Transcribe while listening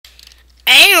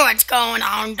Hey, what's going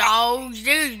on, dogs?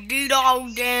 This is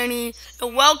D-Dog Danny,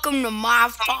 and welcome to my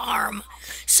farm.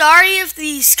 Sorry if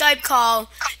the Skype call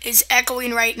is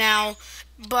echoing right now,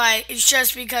 but it's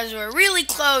just because we're really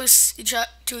close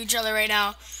to each other right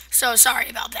now, so sorry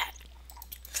about that.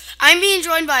 I'm being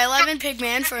joined by 11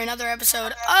 Pigman for another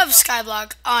episode of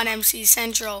Skyblock on MC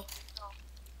Central.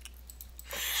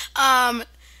 Um,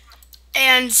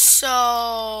 And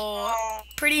so,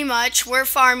 pretty much, we're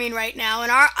farming right now, and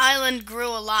our island grew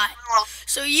a lot.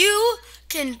 So you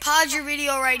can pause your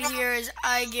video right here as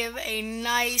I give a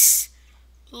nice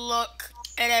look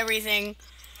at everything.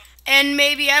 And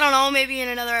maybe, I don't know, maybe in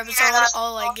another episode,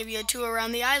 I'll like give you a tour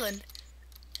around the island.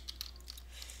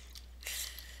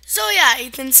 So yeah,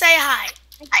 Ethan, say hi.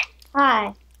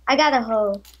 Hi, I got a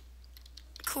hoe.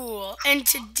 Cool. And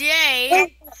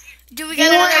today, do we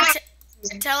get another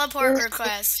teleport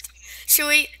request? Should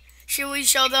we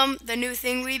show them the new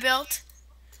thing we built?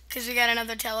 Because we got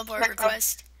another teleport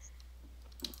request.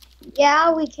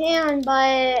 Yeah, we can,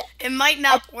 but It might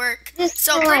not work.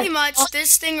 So pretty much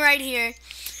this thing right here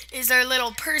is our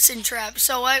little person trap.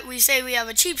 So what we say, we have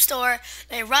a cheap store,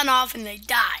 they run off and they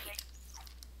die.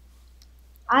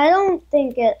 I don't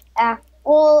think it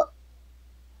well,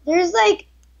 there's like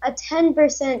a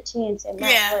 10% chance it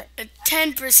might Yeah, work. a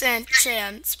 10%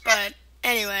 chance, but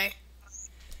anyway.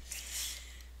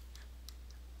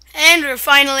 And we're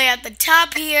finally at the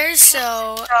top here,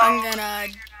 so I'm gonna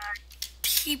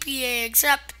PPA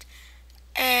accept,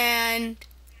 and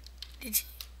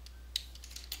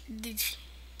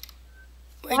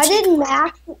Why did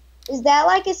Max, is that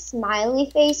like a smiley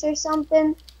face or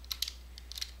something?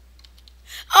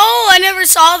 Oh, I never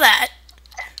saw that.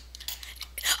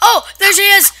 Oh, there she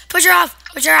is. Push her off.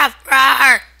 Push her off.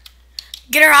 Rawr.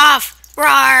 Get her off.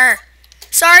 Rawr.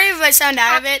 Sorry if I sound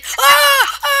out of it.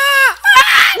 Ah, ah,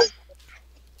 ah.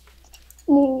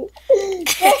 I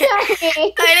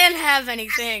didn't have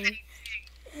anything.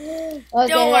 Okay,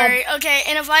 Don't worry. Okay,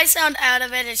 and if I sound out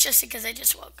of it, it's just because I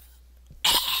just woke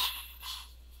up.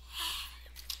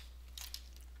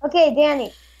 Okay,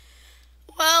 Danny.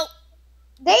 Well,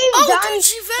 They've done. dude,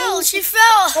 she fell. She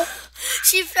fell.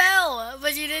 She fell,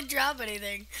 but she didn't drop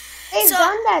anything. They've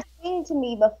done that thing to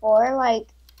me before. Like,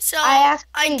 So I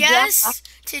guess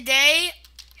today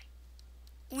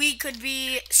we could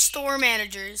be store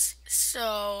managers.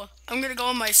 So I'm gonna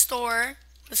go in my store,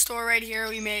 the store right here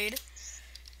we made.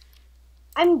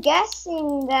 I'm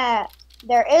guessing that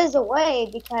there is a way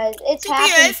because it's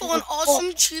happened for an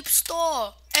awesome cheap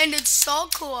store, and it's so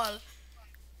cool.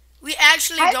 We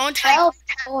actually don't have.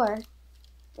 Before,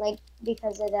 like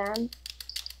because of them.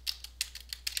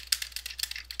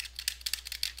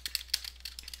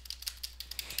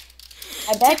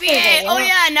 I bet TPA. Oh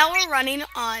yeah, now we're running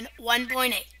on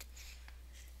 1.8.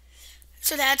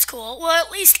 So that's cool. Well,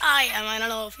 at least I am. I don't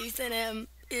know if Ethan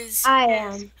is. I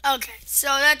am. Okay, so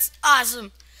that's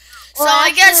awesome. Well, so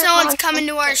I guess no one's coming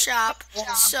to our shop.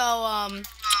 Yeah. So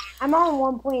I'm on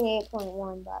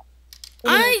 1.8.1, but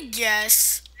I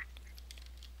guess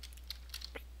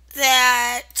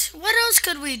that what else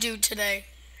could we do today?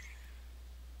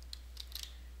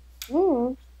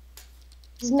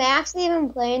 Does Max even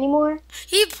play anymore?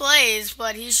 He plays,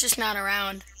 but he's just not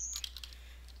around.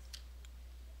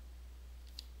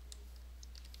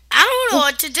 I don't know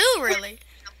what to do, really.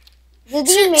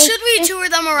 Should we tour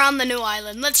them around the new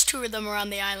island? Let's tour them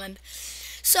around the island.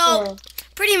 So,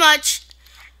 pretty much,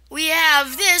 we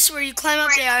have this where you climb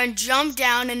up there and jump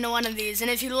down into one of these. And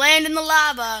if you land in the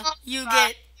lava, you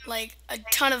get, like, a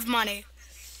ton of money.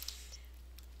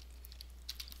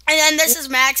 And then this is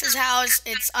Max's house.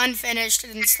 It's unfinished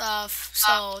and stuff.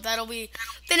 So, that'll be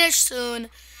finished soon.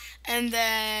 And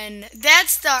then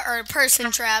that's our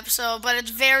person trap. So, but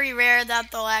it's very rare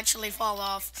that they'll actually fall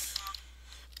off.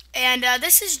 And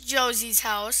this is Josie's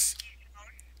house.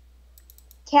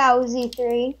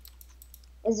 Cowsy3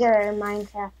 is their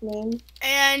Minecraft name.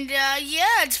 And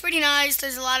yeah, it's pretty nice.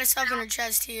 There's a lot of stuff in her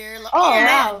chest here. Oh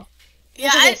wow!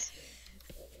 Yeah,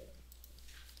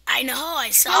 I know. I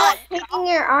saw it. Picking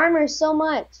her armor so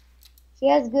much. She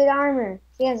has good armor.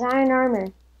 She has iron armor.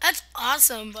 That's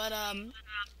awesome. But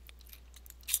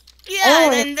yeah.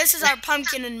 And then this is our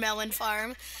pumpkin and melon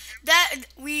farm. That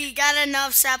we got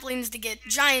enough saplings to get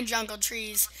giant jungle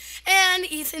trees,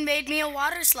 and Ethan made me a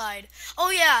water slide. Oh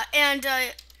yeah, and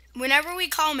whenever we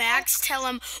call Max, tell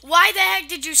him, why the heck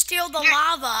did you steal the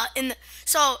lava?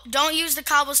 So don't use the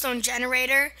cobblestone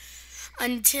generator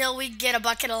until we get a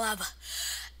bucket of lava.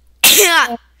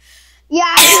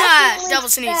 Yeah, double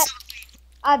sneeze.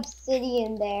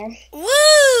 Obsidian there.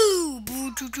 Woo!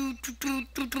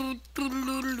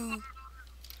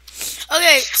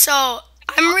 Okay, so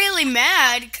I'm really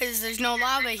mad because there's no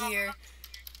lava here.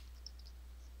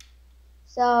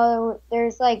 So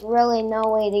there's like really no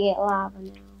way to get lava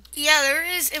now. Yeah, there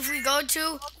is if we go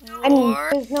to I mean, war.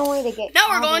 there's no way to get No,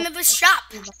 we're cobble. going to the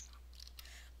shop.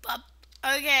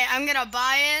 Okay, I'm gonna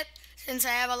buy it since I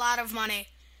have a lot of money.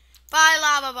 Buy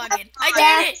lava bucket. I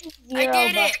did it! That's I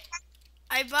did $0. it!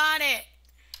 I bought it.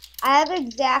 I have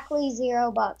exactly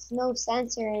 $0. No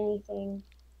sense or anything.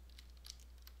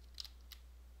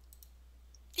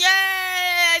 Yay!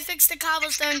 I fixed the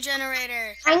cobblestone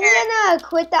generator. I'm gonna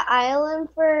quit the island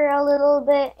for a little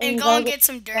bit And go and get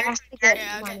some dirt. to get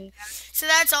Yeah, okay. money. So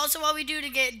that's also what we do to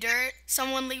get dirt.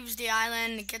 Someone leaves the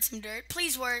island and gets some dirt.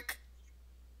 Please work.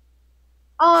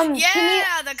 Can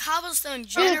Yeah, the cobblestone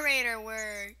generator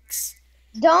works.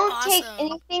 don't take Awesome.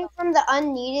 anything from the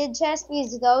unneeded chest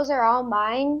because those are all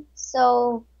mine.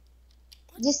 So,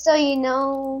 just so you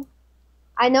know,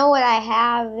 I know what I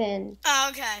have, and Oh,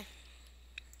 okay.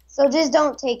 so just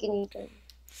don't take anything.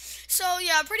 So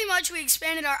yeah, pretty much we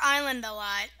expanded our island a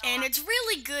lot, and it's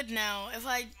really good now, if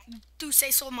I do say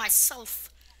so myself.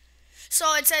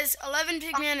 So it says 11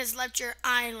 pigman has left your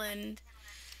island,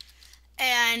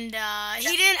 and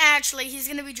he didn't actually. He's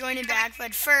gonna be joining back,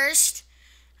 but first,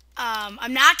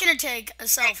 I'm not gonna take a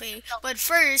selfie. But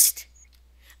first,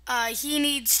 he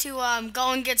needs to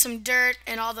go and get some dirt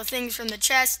and all the things from the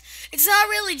chest. It's not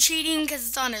really cheating because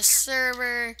it's on a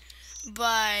server,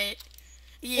 but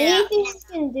yeah. Anything you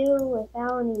can do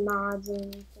without any mods or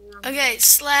anything. Okay,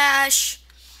 slash.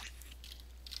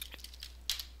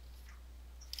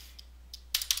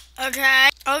 Okay.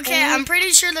 Okay, I'm pretty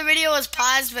sure the video was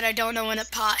paused, but I don't know when it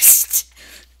paused.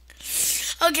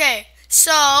 Okay,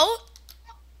 so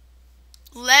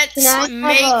let's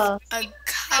make a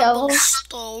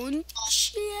cobblestone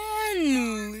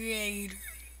generator.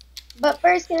 But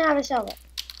first, can I have a shovel?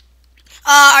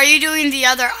 Are you doing the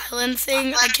other island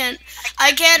thing? I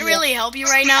can't really help you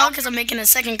right now because I'm making a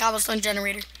second cobblestone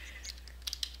generator.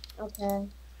 Okay.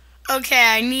 Okay,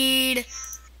 I need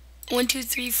 1, 2,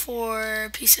 3, 4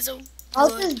 pieces of wood. I'll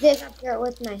just dig up dirt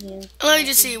with my hands. Let me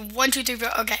just see. 1, 2, 3,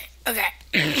 4. Okay.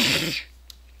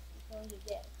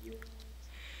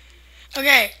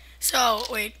 Okay. So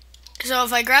wait. So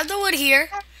if I grab the wood here,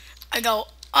 I go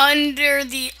under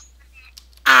the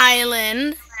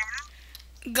island,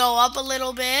 go up a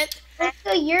little bit.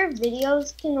 So your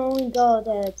videos can only go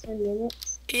to 10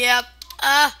 minutes. Yep.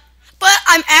 But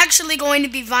I'm actually going to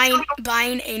be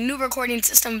buying a new recording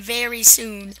system very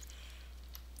soon.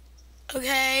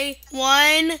 Okay.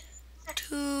 1,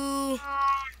 2.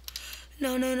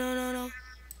 No.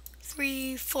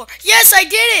 3, 4. Yes, I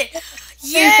did it.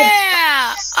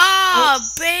 Yeah. Ah,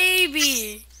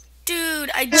 baby. Dude,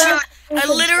 I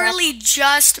literally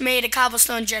just made a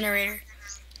cobblestone generator.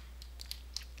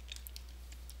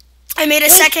 I made a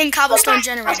second cobblestone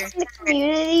generator. The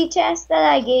community chest that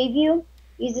I gave you,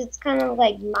 because it's kind of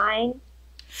like mine.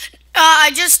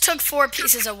 I just took 4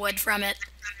 pieces of wood from it.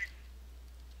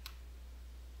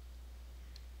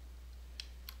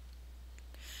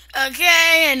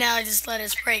 Okay, and now just let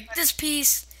us break this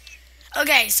piece.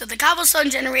 Okay, so the cobblestone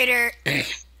generator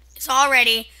is all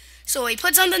ready. So we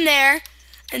put something there,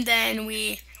 and then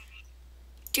we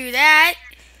do that.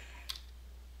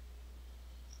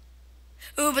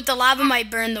 Ooh, but the lava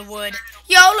might burn the wood.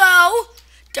 YOLO!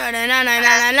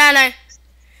 Da-da-na-na-na-na-na.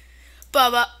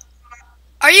 Bubba.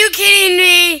 Are you kidding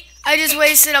me? I just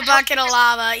wasted a bucket of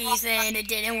lava, Ethan. It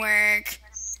didn't work.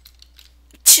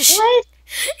 What?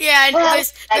 Yeah, Well,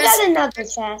 I got another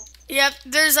chest. Yep,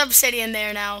 there's obsidian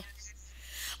there now.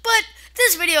 But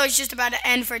this video is just about to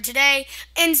end for today.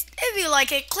 And if you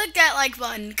like it, click that like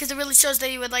button because it really shows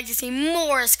that you would like to see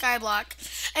more Skyblock.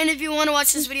 And if you want to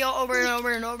watch this video over and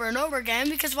over and over and over again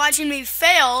because watching me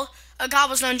fail a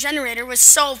cobblestone generator was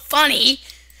so funny,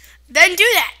 then do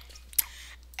that.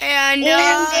 And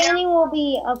Danny will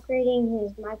be upgrading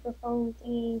his microphone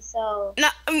thingy, so...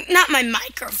 Not my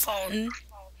microphone.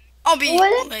 We'll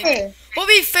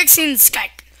be fixing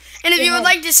Skype. And if you would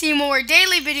like to see more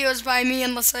daily videos by me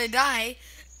unless I die,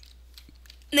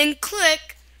 then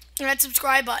click that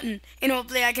subscribe button. And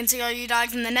hopefully I can see all you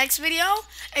dogs in the next video.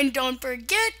 And don't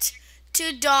forget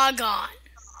to dog on.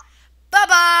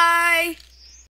 Bye-bye.